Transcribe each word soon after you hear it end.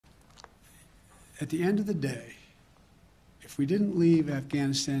at the end of the day, if we didn't leave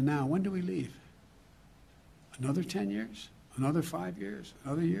Afghanistan now, when do we leave? Another 10 years? Another 5 years?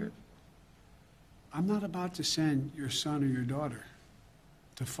 Another year? I'm not about to send your son or your daughter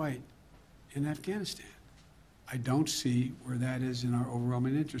to fight in Afghanistan. I don't see where that is in our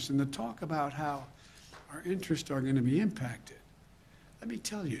overwhelming interest. And the talk about how our interests are going to be impacted, let me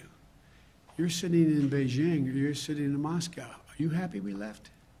tell you, you're sitting in Beijing or you're sitting in Moscow. Are you happy we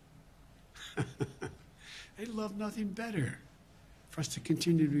left? They'd love nothing better for us to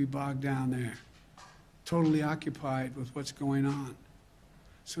continue to be bogged down there, totally occupied with what's going on.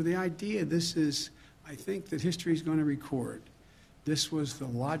 So the idea, I think that history is going to record, this was the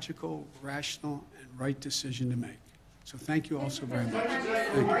logical, rational, and right decision to make. So thank you all so very much.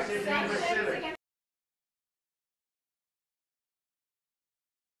 Thank you.